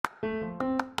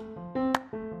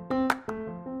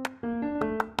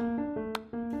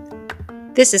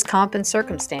This is Comp and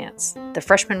Circumstance, the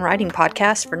freshman writing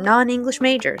podcast for non-English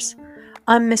majors.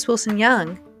 I'm Miss Wilson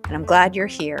Young, and I'm glad you're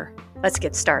here. Let's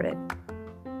get started.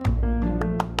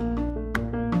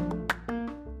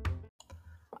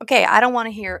 Okay, I don't want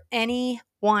to hear any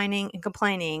whining and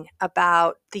complaining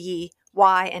about the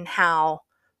why and how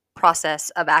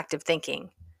process of active thinking.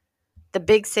 The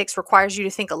Big Six requires you to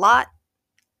think a lot.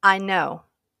 I know.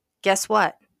 Guess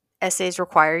what? Essays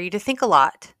require you to think a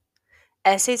lot.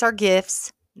 Essays are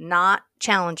gifts, not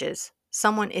challenges.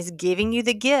 Someone is giving you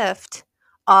the gift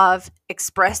of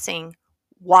expressing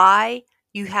why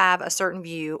you have a certain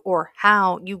view or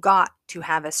how you got to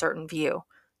have a certain view.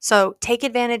 So take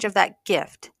advantage of that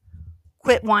gift.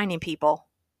 Quit whining, people.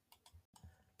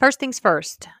 First things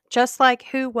first, just like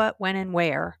who, what, when, and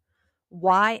where,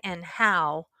 why and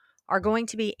how are going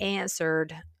to be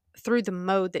answered through the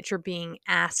mode that you're being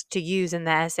asked to use in the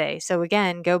essay. So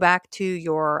again, go back to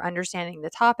your understanding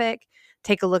the topic,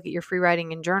 take a look at your free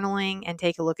writing and journaling, and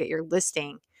take a look at your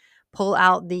listing. Pull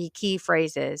out the key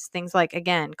phrases, things like,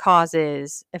 again,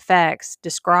 causes, effects,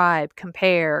 describe,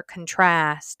 compare,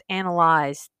 contrast,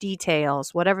 analyze,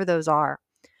 details, whatever those are.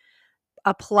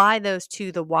 Apply those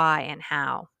to the why and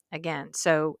how. Again,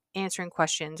 so answering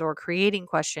questions or creating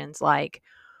questions like,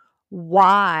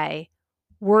 why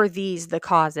were these the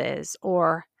causes?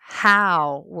 Or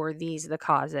how were these the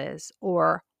causes?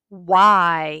 Or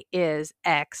why is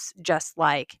X just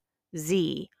like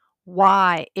Z?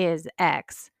 Why is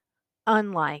X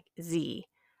unlike Z?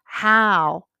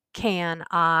 How can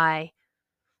I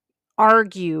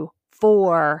argue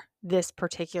for this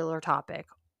particular topic?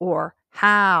 Or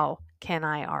how can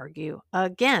I argue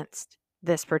against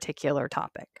this particular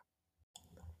topic?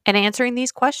 And answering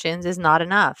these questions is not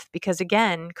enough because,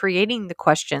 again, creating the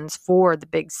questions for the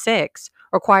Big Six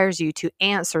requires you to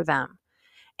answer them.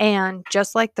 And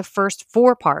just like the first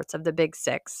four parts of the Big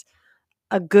Six,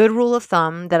 a good rule of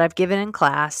thumb that I've given in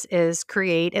class is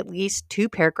create at least 2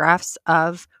 paragraphs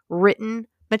of written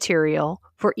material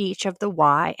for each of the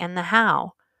why and the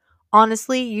how.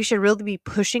 Honestly, you should really be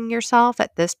pushing yourself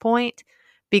at this point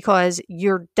because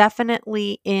you're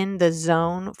definitely in the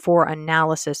zone for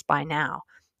analysis by now.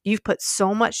 You've put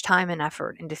so much time and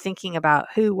effort into thinking about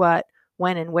who, what,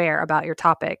 when, and where about your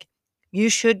topic. You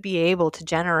should be able to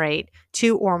generate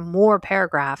 2 or more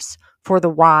paragraphs for the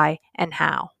why and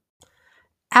how.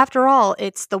 After all,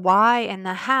 it's the why and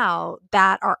the how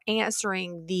that are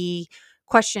answering the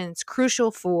questions crucial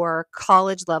for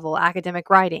college level academic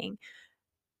writing.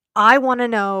 I want to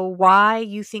know why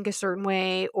you think a certain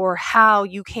way or how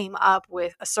you came up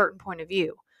with a certain point of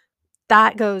view.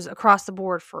 That goes across the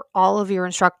board for all of your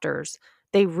instructors.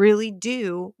 They really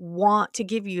do want to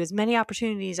give you as many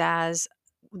opportunities as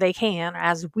they can,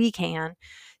 as we can,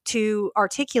 to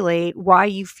articulate why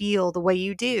you feel the way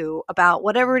you do about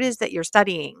whatever it is that you're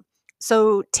studying.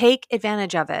 So take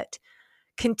advantage of it.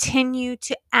 Continue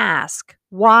to ask,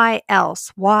 why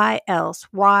else? Why else?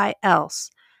 Why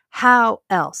else? How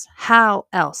else? How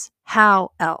else?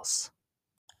 How else?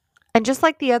 And just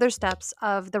like the other steps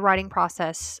of the writing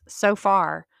process so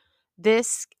far,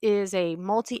 this is a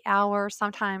multi-hour,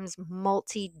 sometimes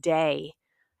multi-day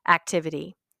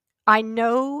activity. I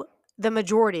know the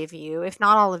majority of you, if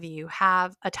not all of you,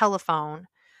 have a telephone,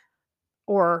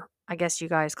 or I guess you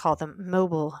guys call them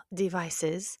mobile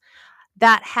devices,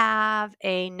 that have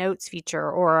a notes feature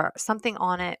or something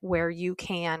on it where you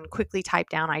can quickly type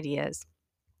down ideas.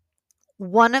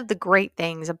 One of the great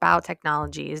things about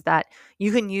technology is that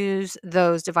you can use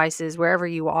those devices wherever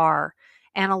you are.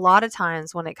 And a lot of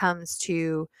times when it comes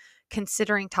to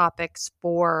considering topics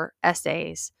for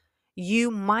essays, you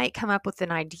might come up with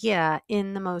an idea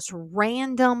in the most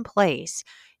random place.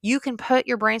 You can put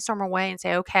your brainstorm away and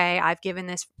say, okay, I've given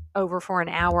this over for an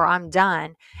hour, I'm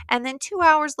done. And then 2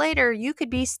 hours later, you could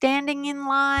be standing in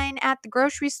line at the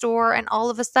grocery store and all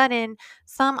of a sudden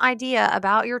some idea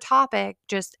about your topic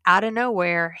just out of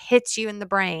nowhere hits you in the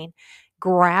brain.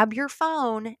 Grab your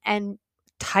phone and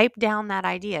type down that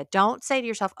idea. Don't say to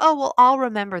yourself, oh, well, I'll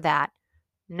remember that.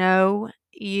 No,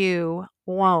 you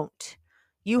won't.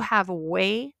 You have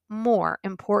way more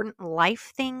important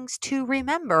life things to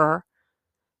remember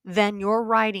than your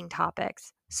writing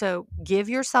topics. So give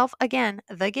yourself, again,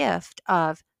 the gift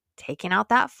of taking out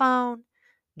that phone,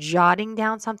 jotting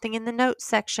down something in the notes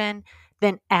section,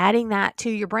 then adding that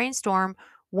to your brainstorm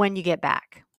when you get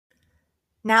back.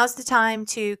 Now's the time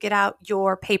to get out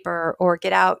your paper or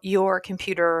get out your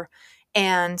computer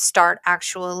and start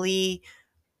actually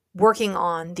working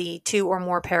on the 2 or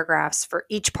more paragraphs for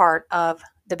each part of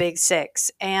the Big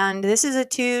Six. And this is a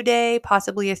 2-day,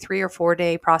 possibly a 3 or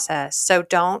 4-day process. So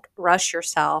don't rush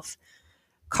yourself.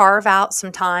 Carve out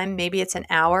some time, maybe it's an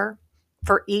hour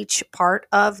for each part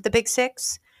of the Big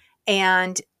Six,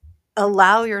 and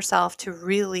allow yourself to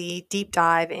really deep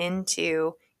dive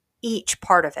into each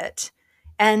part of it.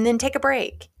 And then take a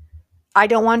break. I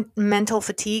don't want mental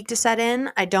fatigue to set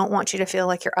in. I don't want you to feel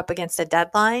like you're up against a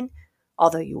deadline,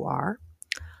 although you are.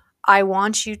 I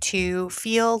want you to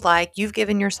feel like you've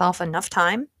given yourself enough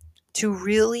time to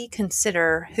really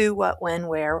consider who, what, when,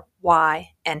 where,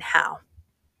 why, and how.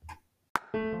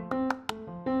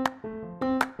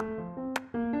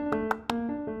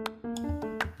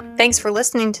 Thanks for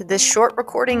listening to this short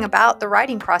recording about the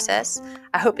writing process.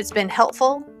 I hope it's been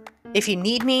helpful. If you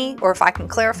need me or if I can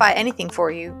clarify anything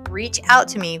for you, reach out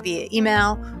to me via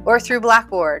email or through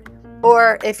Blackboard.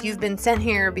 Or if you've been sent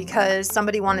here because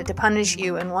somebody wanted to punish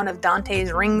you in one of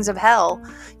Dante's rings of hell,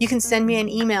 you can send me an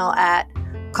email at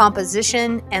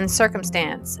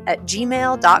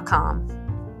compositionandcircumstance@gmail.com.